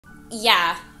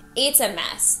Yeah, it's a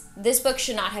mess. This book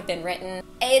should not have been written.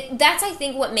 That's, I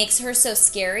think, what makes her so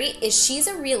scary, is she's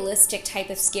a realistic type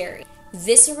of scary.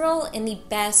 Visceral in the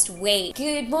best way.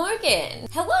 Good morning.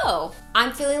 Hello.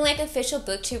 I'm feeling like official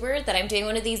booktuber that I'm doing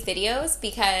one of these videos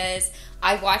because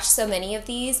I watched so many of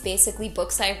these, basically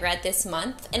books I've read this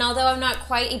month. And although I'm not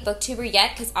quite a booktuber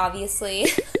yet, because obviously,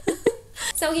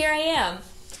 so here I am.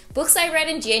 Books I read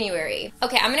in January.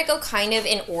 Okay, I'm gonna go kind of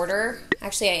in order.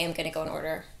 Actually, I am gonna go in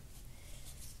order.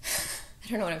 I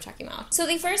don't know what I'm talking about. So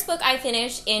the first book I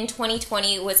finished in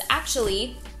 2020 was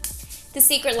actually The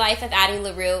Secret Life of Addie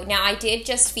Larue. Now, I did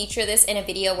just feature this in a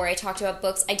video where I talked about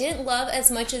books I didn't love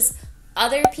as much as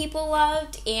other people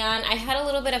loved, and I had a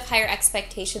little bit of higher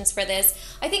expectations for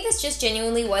this. I think this just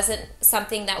genuinely wasn't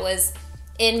something that was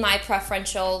in my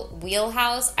preferential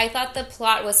wheelhouse. I thought the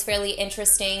plot was fairly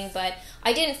interesting, but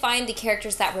I didn't find the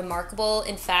characters that remarkable.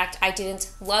 In fact, I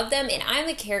didn't love them, and I'm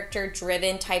a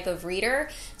character-driven type of reader.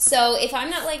 So if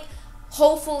I'm not like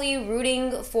hopefully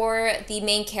rooting for the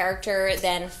main character,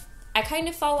 then I kind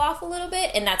of fall off a little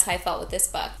bit, and that's how I felt with this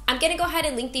book. I'm gonna go ahead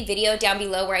and link the video down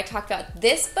below where I talked about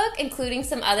this book, including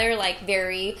some other like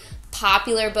very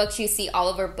popular books you see all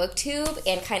over BookTube,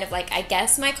 and kind of like, I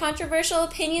guess, my controversial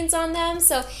opinions on them.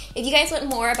 So if you guys want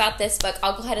more about this book,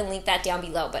 I'll go ahead and link that down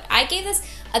below. But I gave this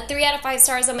a 3 out of 5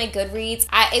 stars on my Goodreads.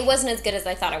 It wasn't as good as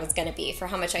I thought it was gonna be for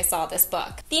how much I saw this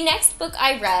book. The next book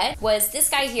I read was this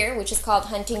guy here, which is called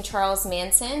Hunting Charles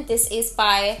Manson. This is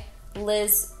by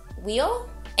Liz Wheel.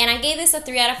 And I gave this a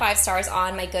 3 out of 5 stars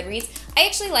on my Goodreads. I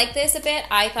actually like this a bit.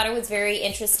 I thought it was very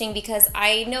interesting because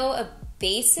I know a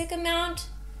basic amount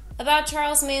about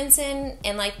Charles Manson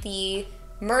and like the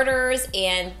murders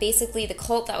and basically the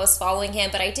cult that was following him,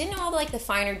 but I didn't know all like the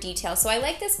finer details. So I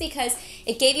like this because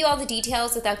it gave you all the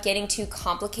details without getting too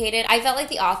complicated. I felt like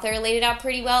the author laid it out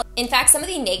pretty well. In fact, some of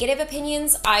the negative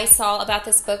opinions I saw about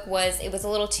this book was it was a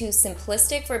little too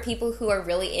simplistic for people who are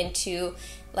really into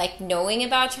like knowing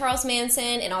about Charles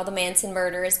Manson and all the Manson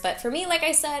murders. But for me, like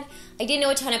I said, I didn't know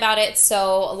a ton about it,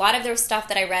 so a lot of the stuff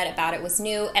that I read about it was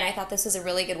new, and I thought this was a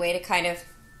really good way to kind of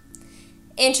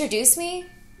introduce me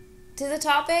to the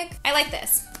topic. I like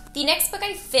this. The next book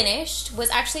I finished was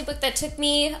actually a book that took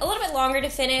me a little bit longer to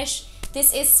finish.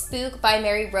 This is Spook by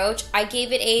Mary Roach. I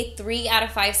gave it a 3 out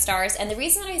of 5 stars, and the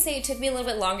reason I say it took me a little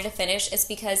bit longer to finish is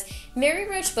because Mary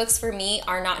Roach books for me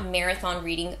are not marathon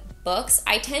reading books.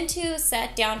 I tend to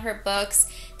set down her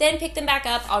books, then pick them back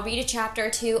up. I'll read a chapter or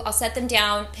two, I'll set them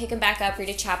down, pick them back up, read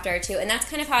a chapter or two, and that's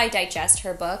kind of how I digest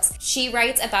her books. She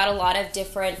writes about a lot of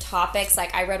different topics.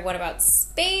 Like I read one about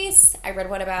space, I read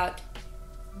one about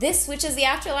this, which is the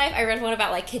afterlife, I read one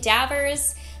about like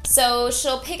cadavers. So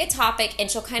she'll pick a topic and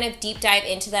she'll kind of deep dive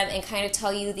into them and kind of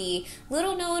tell you the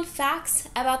little known facts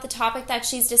about the topic that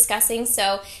she's discussing.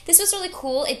 So this was really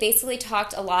cool. It basically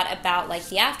talked a lot about like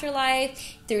the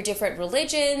afterlife through different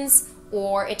religions,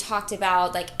 or it talked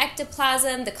about like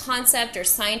ectoplasm, the concept or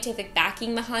scientific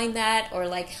backing behind that, or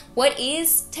like what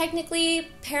is technically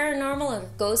paranormal or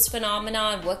ghost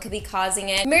phenomenon, what could be causing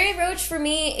it. Mary Roach for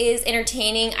me is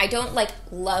entertaining. I don't like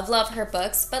love her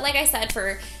books, but like I said,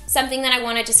 for something that I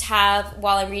want to just have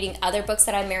while I'm reading other books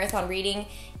that I'm marathon reading,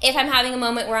 if I'm having a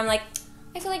moment where I'm like,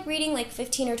 I feel like reading like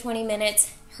 15 or 20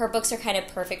 minutes, her books are kind of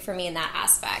perfect for me in that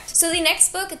aspect. So the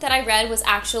next book that I read was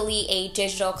actually a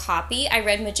digital copy. I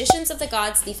read Magicians of the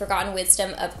Gods, The Forgotten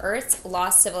Wisdom of Earth's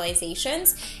Lost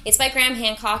Civilizations. It's by Graham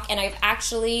Hancock, and I've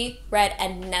actually read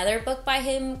another book by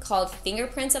him called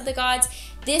Fingerprints of the Gods.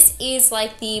 This is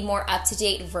like the more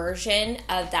up-to-date version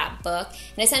of that book,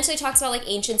 and essentially talks about like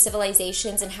ancient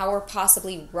civilizations and how we're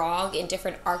possibly wrong in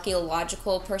different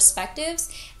archaeological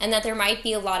perspectives, and that there might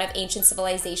be a lot of ancient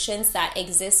civilizations that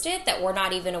existed that we're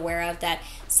not even aware of, that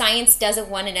science doesn't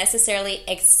want to necessarily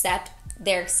accept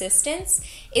their existence.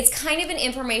 It's kind of an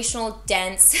informational,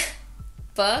 dense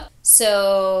book.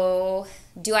 So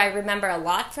do I remember a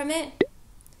lot from it?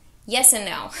 Yes and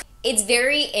no. It's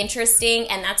very interesting,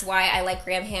 and that's why I like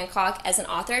Graham Hancock as an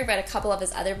author. I've read a couple of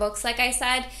his other books, like I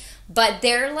said, but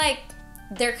they're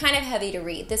kind of heavy to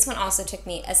read. This one also took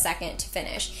me a second to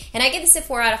finish. And I give this a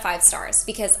 4 out of 5 stars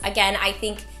because, again, I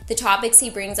think the topics he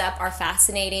brings up are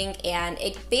fascinating, and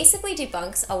it basically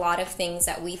debunks a lot of things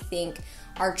that we think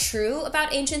are true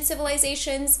about ancient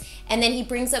civilizations, and then he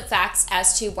brings up facts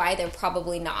as to why they're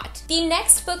probably not. The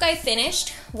next book I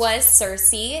finished was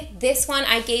Circe. This one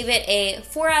I gave it a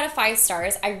 4 out of 5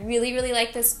 stars. I really, really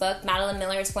like this book. Madeline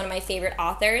Miller is one of my favorite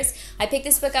authors. I picked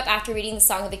this book up after reading The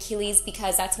Song of Achilles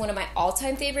because that's one of my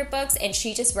all-time favorite books, and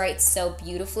she just writes so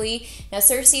beautifully. Now,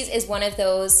 Circe is one of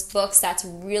those books that's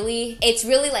really, it's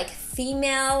really like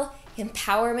female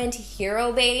empowerment,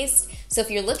 hero-based. So if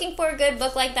you're looking for a good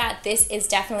book like that, this is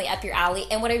definitely up your alley.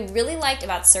 And what I really liked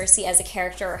about Circe as a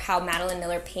character, or how Madeline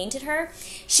Miller painted her,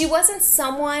 she wasn't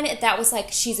someone that was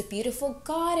like, she's a beautiful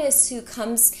goddess who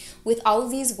comes with all of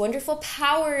these wonderful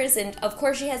powers, and of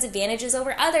course she has advantages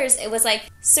over others. It was like,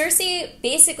 Circe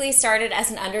basically started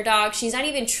as an underdog. She's not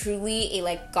even truly a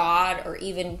like god, or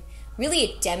even really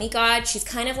a demigod. She's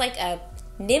kind of like a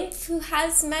nymph who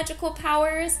has magical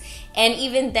powers, and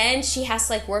even then she has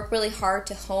to like work really hard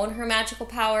to hone her magical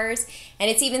powers. And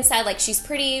it's even said like she's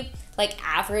pretty like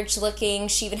average looking.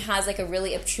 She even has like a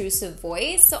really obtrusive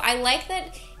voice. So I like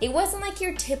that it wasn't like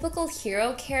your typical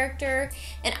hero character.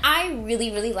 And I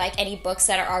really like any books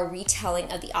that are a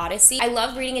retelling of the Odyssey. I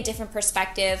love reading a different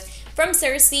perspective from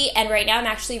Circe, and right now I'm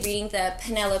actually reading the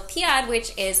Penelopiad,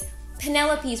 which is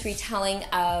Penelope's retelling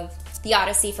of the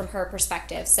Odyssey from her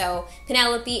perspective. So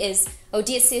Penelope is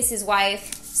Odysseus'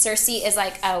 wife. Circe is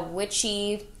like a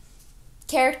witchy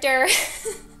character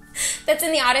that's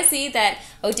in the Odyssey that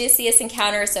Odysseus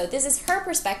encounters. So this is her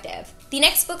perspective. The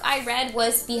next book I read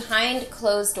was Behind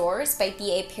Closed Doors by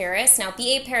B.A. Paris. Now,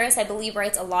 B.A. Paris, I believe,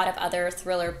 writes a lot of other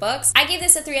thriller books. I gave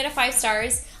this a 3 out of 5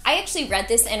 stars. I actually read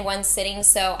this in one sitting,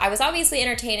 so I was obviously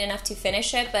entertained enough to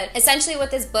finish it. But essentially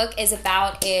what this book is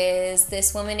about is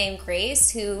this woman named Grace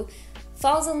who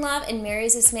falls in love and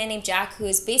marries this man named Jack, who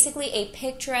is basically a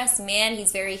picturesque man.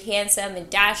 He's very handsome and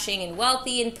dashing and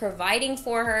wealthy and providing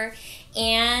for her.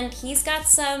 And he's got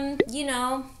some, you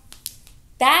know,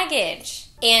 baggage.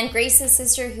 And Grace's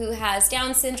sister, who has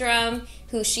Down syndrome,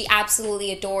 who she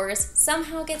absolutely adores,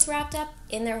 somehow gets wrapped up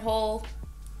in their whole,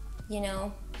 you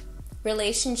know,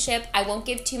 relationship. I won't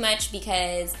give too much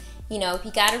because, you know,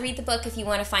 you gotta read the book if you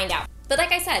want to find out. But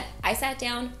like I said, I sat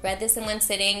down, read this in one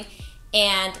sitting,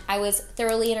 and I was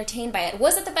thoroughly entertained by it.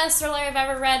 Was it the best thriller I've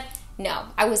ever read? No.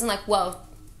 I wasn't like, whoa,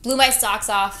 blew my socks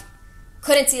off,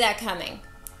 couldn't see that coming.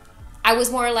 I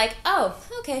was more like, oh,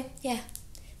 okay, yeah,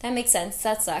 that makes sense,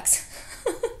 that sucks.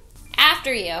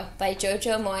 After You by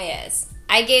Jojo Moyes.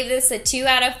 I gave this a 2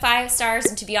 out of 5 stars,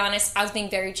 and to be honest, I was being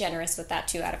very generous with that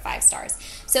 2 out of 5 stars.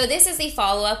 So this is the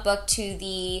follow-up book to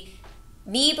the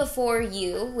Me Before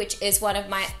You, which is one of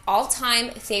my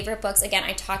all-time favorite books. Again,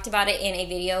 I talked about it in a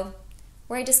video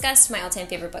where I discussed my all-time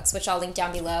favorite books, which I'll link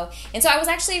down below. And so I was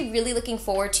actually really looking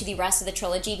forward to the rest of the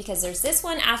trilogy, because there's this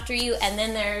one, After You, and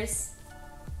then there's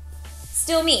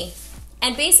Still Me.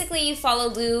 And basically you follow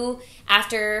Lou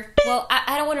after, well,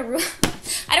 I don't want to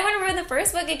ruin the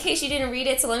first book in case you didn't read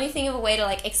it, so let me think of a way to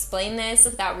like explain this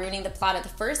without ruining the plot of the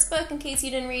first book in case you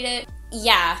didn't read it.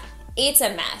 Yeah, it's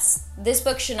a mess. This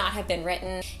book should not have been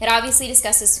written. It obviously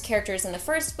discusses characters in the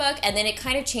first book, and then it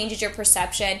kind of changes your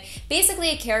perception. Basically,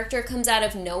 a character comes out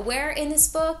of nowhere in this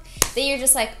book that you're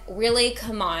just like, really?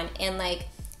 Come on. And like,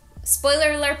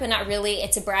 spoiler alert, but not really,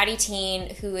 it's a bratty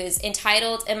teen who is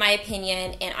entitled, in my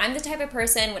opinion, and I'm the type of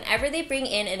person, whenever they bring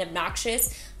in an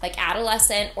obnoxious, like,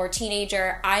 adolescent or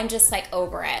teenager, I'm just, like,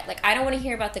 over it. Like, I don't want to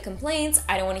hear about the complaints,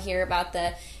 I don't want to hear about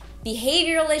the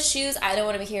behavioral issues, I don't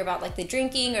want to hear about, like, the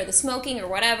drinking or the smoking or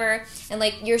whatever, and,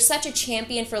 like, you're such a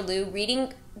champion for Lou.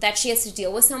 Reading that she has to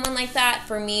deal with someone like that,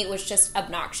 for me, was just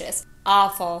obnoxious.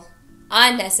 Awful.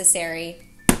 Unnecessary.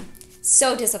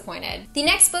 So disappointed. The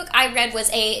next book I read was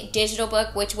a digital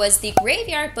book, which was The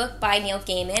Graveyard Book by Neil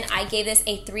Gaiman. I gave this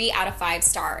a 3 out of 5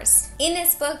 stars. In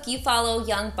this book, you follow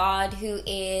young Bod, who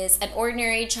is an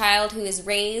ordinary child who is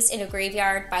raised in a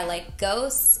graveyard by like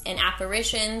ghosts and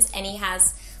apparitions, and he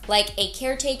has like a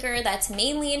caretaker that's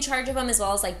mainly in charge of him, as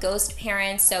well as like ghost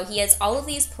parents. So he has all of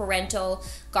these parental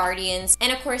guardians,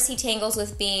 and of course he tangles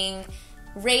with being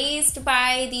raised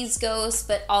by these ghosts,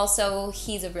 but also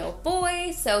he's a real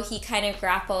boy, so he kind of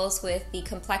grapples with the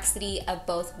complexity of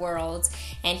both worlds,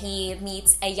 and he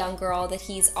meets a young girl that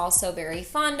he's also very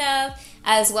fond of,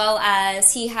 as well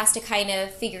as he has to kind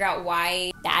of figure out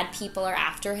why bad people are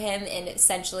after him and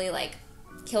essentially like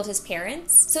killed his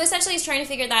parents. So essentially he's trying to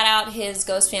figure that out. His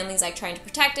ghost family's like trying to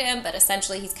protect him, but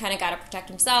essentially he's kind of got to protect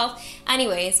himself.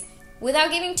 Anyways,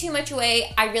 without giving too much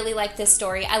away, I really like this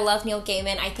story. I love Neil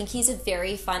Gaiman. I think he's a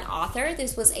very fun author.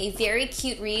 This was a very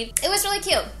cute read. It was really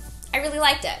cute. I really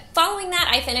liked it. Following that,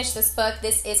 I finished this book.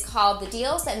 This is called The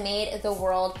Deals That Made the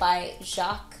World by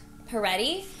Jacques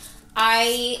Peretti.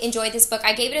 I enjoyed this book.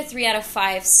 I gave it a 3 out of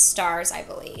 5 stars, I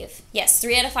believe. Yes,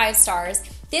 3 out of 5 stars.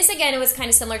 This, again, it was kind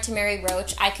of similar to Mary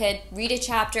Roach. I could read a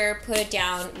chapter, put it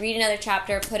down, read another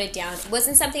chapter, put it down. It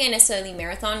wasn't something I necessarily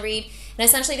marathon read. And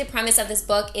essentially the premise of this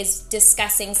book is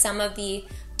discussing some of the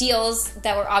deals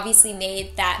that were obviously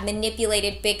made that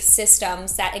manipulated big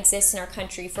systems that exist in our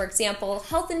country. For example,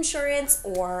 health insurance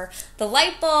or the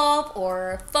light bulb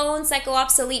or phones that go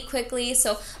obsolete quickly.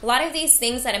 So a lot of these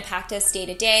things that impact us day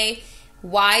to day.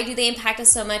 Why do they impact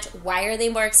us so much? Why are they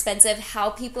more expensive?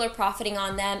 How people are profiting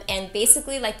on them, and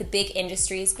basically like the big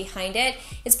industries behind it.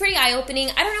 It's pretty eye-opening.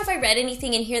 I don't know if I read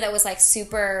anything in here that was like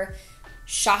super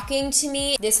shocking to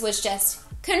me. This was just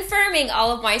confirming all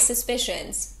of my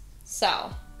suspicions.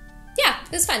 So yeah,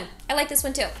 it was fun. I like this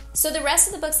one too. So the rest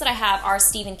of the books that I have are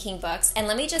Stephen King books. And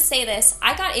let me just say this,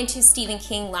 I got into Stephen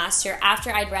King last year after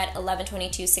I'd read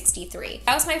 11/22/63.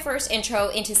 That was my first intro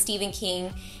into Stephen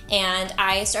King, and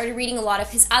I started reading a lot of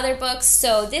his other books.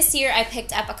 So this year I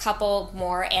picked up a couple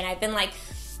more, and I've been like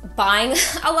buying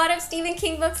a lot of Stephen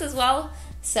King books as well.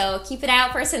 So keep an eye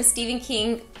out for some Stephen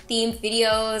King themed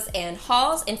videos and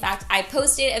hauls. In fact, I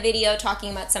posted a video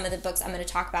talking about some of the books I'm going to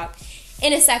talk about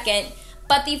in a second.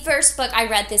 But the first book I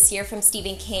read this year from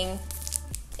Stephen King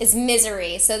is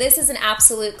Misery. So this is an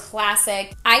absolute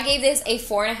classic. I gave this a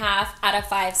 4.5 out of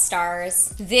 5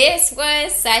 stars. This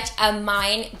was such a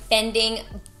mind-bending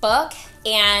book.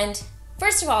 And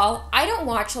first of all, I don't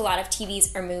watch a lot of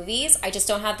TVs or movies. I just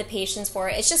don't have the patience for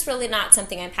it. It's just really not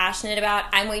something I'm passionate about.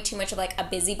 I'm way too much of like a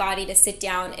busybody to sit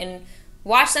down and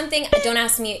watch something. Don't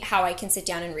ask me how I can sit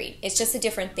down and read. It's just a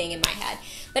different thing in my head.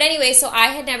 But anyway, so I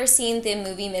had never seen the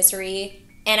movie Misery,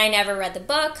 and I never read the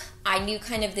book. I knew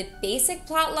kind of the basic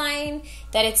plot line,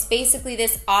 that it's basically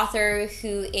this author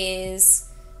who is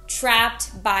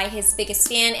trapped by his biggest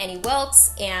fan, Annie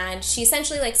Wilkes, and she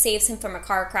essentially like saves him from a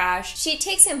car crash. She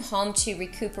takes him home to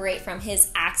recuperate from his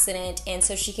accident, and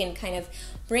so she can kind of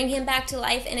bring him back to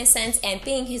life in a sense, and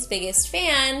being his biggest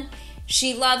fan,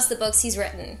 she loves the books he's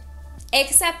written.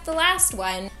 Except the last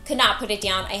one. Could not put it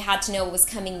down. I had to know what was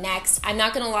coming next. I'm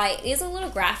not gonna lie, it is a little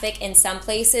graphic in some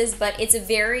places, but it's a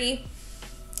very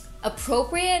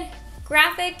appropriate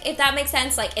graphic, if that makes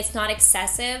sense. Like, it's not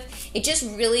excessive. It just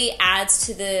really adds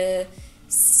to the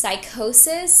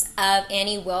psychosis of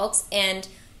Annie Wilkes, and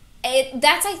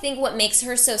that's, I think, what makes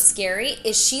her so scary,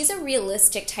 is she's a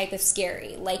realistic type of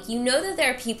scary. Like, you know that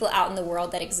there are people out in the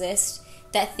world that exist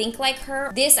that think like her.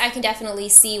 This, I can definitely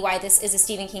see why this is a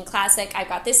Stephen King classic. I've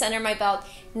got this under my belt.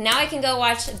 Now I can go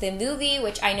watch the movie,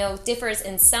 which I know differs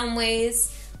in some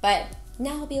ways, but now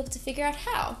I'll be able to figure out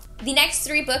how. The next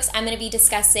 3 books I'm going to be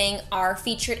discussing are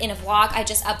featured in a vlog I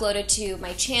just uploaded to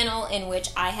my channel, in which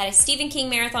I had a Stephen King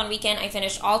marathon weekend. I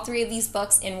finished all 3 of these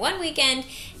books in one weekend,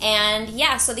 and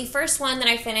yeah, so the first one that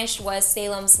I finished was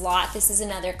Salem's Lot. This is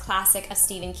another classic of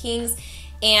Stephen King's,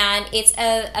 and it's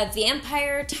a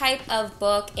vampire type of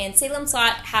book, and Salem's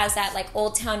Lot has that like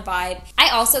old town vibe. I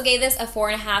also gave this a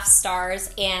 4.5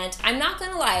 stars, and I'm not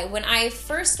gonna lie, when I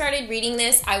first started reading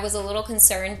this, I was a little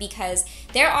concerned because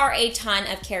there are a ton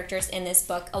of characters in this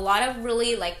book. A lot of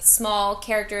really like small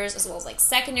characters, as well as like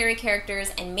secondary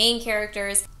characters and main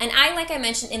characters. And I, like I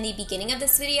mentioned in the beginning of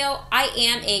this video, I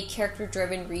am a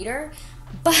character-driven reader.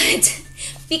 But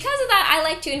because of that, I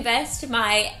like to invest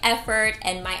my effort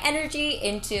and my energy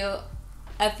into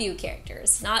a few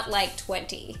characters, not like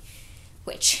 20,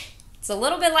 which it's a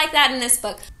little bit like that in this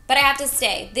book. But I have to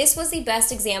say, this was the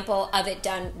best example of it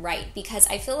done right, because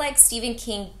I feel like Stephen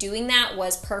King doing that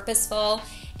was purposeful,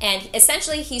 and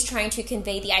essentially he's trying to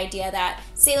convey the idea that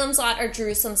Salem's Lot, or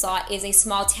Jerusalem's Lot, is a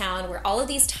small town where all of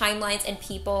these timelines and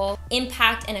people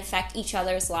impact and affect each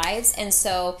other's lives. And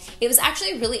so it was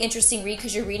actually a really interesting read,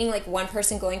 because you're reading like one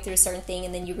person going through a certain thing,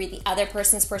 and then you read the other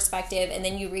person's perspective, and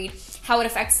then you read how it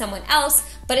affects someone else,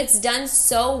 but it's done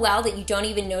so well that you don't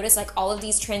even notice like all of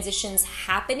these transitions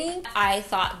happening. I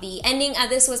thought the ending of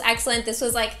this was excellent. This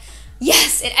was like,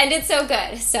 yes, it ended so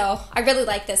good. So I really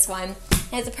like this one.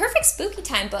 And it's a perfect spooky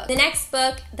time book. The next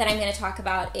book that I'm going to talk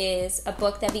about is a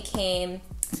book that became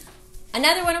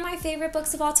another one of my favorite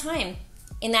books of all time,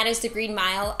 and that is The Green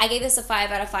Mile. I gave this a 5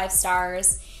 out of 5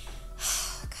 stars.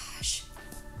 Oh, gosh.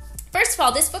 First of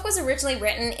all, this book was originally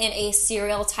written in a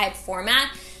serial type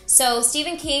format. So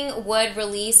Stephen King would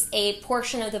release a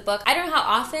portion of the book. I don't know how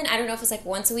often. I don't know if it's like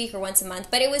once a week or once a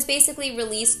month, but it was basically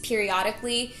released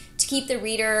periodically to keep the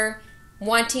reader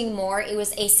wanting more. It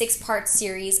was a 6-part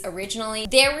series originally.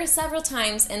 There were several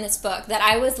times in this book that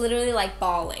I was literally like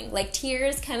bawling, like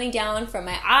tears coming down from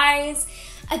my eyes.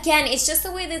 Again, it's just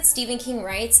the way that Stephen King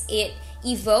writes. It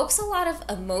evokes a lot of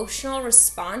emotional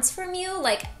response from you.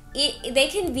 Like, they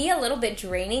can be a little bit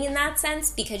draining in that sense,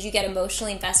 because you get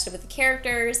emotionally invested with the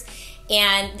characters,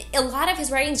 and a lot of his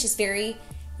writing is just very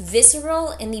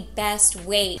visceral in the best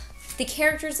way. The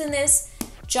characters in this,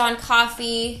 John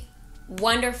Coffey,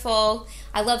 wonderful.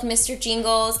 I love Mr.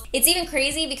 Jingles. It's even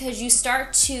crazy because you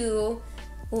start to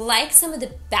like some of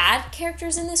the bad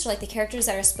characters in this, or like the characters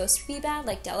that are supposed to be bad,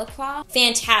 like Delacroix,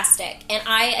 fantastic. And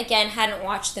I, again, hadn't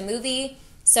watched the movie,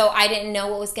 so I didn't know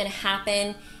what was going to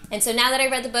happen. And so now that I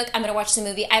read the book, I'm going to watch the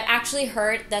movie. I've actually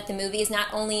heard that the movie is not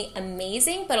only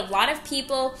amazing, but a lot of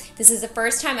people, this is the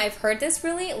first time I've heard this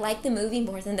really, like the movie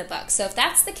more than the book. So if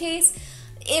that's the case,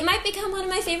 it might become one of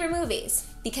my favorite movies,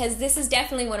 because this is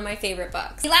definitely one of my favorite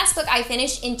books. The last book I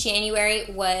finished in January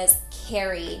was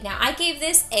Carrie. Now, I gave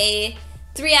this a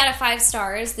 3 out of 5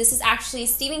 stars. This is actually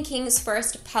Stephen King's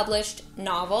first published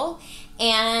novel,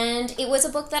 and it was a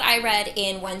book that I read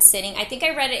in one sitting. I think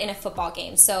I read it in a football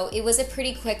game, so it was a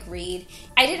pretty quick read.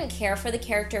 I didn't care for the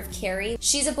character of Carrie.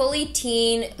 She's a bullied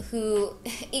teen who,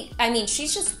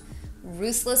 she's just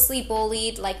ruthlessly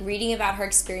bullied. Like, reading about her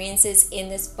experiences in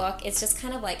this book, it's just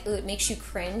kind of like, ooh, it makes you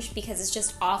cringe because it's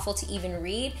just awful to even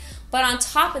read. But on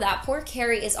top of that, poor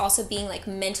Carrie is also being like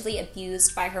mentally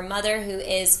abused by her mother, who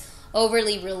is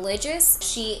overly religious.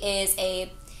 She is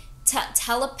a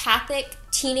telepathic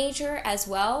teenager as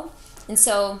well, and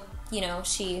so, you know,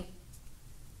 she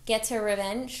gets her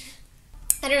revenge.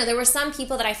 I don't know, there were some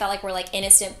people that I felt like were like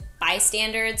innocent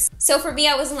bystanders. So for me,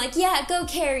 I wasn't like, yeah, go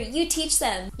Carrie, you teach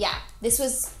them. Yeah, this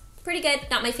was pretty good,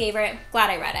 not my favorite. Glad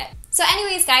I read it. So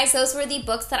anyways, guys, those were the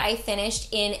books that I finished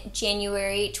in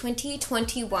January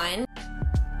 2021.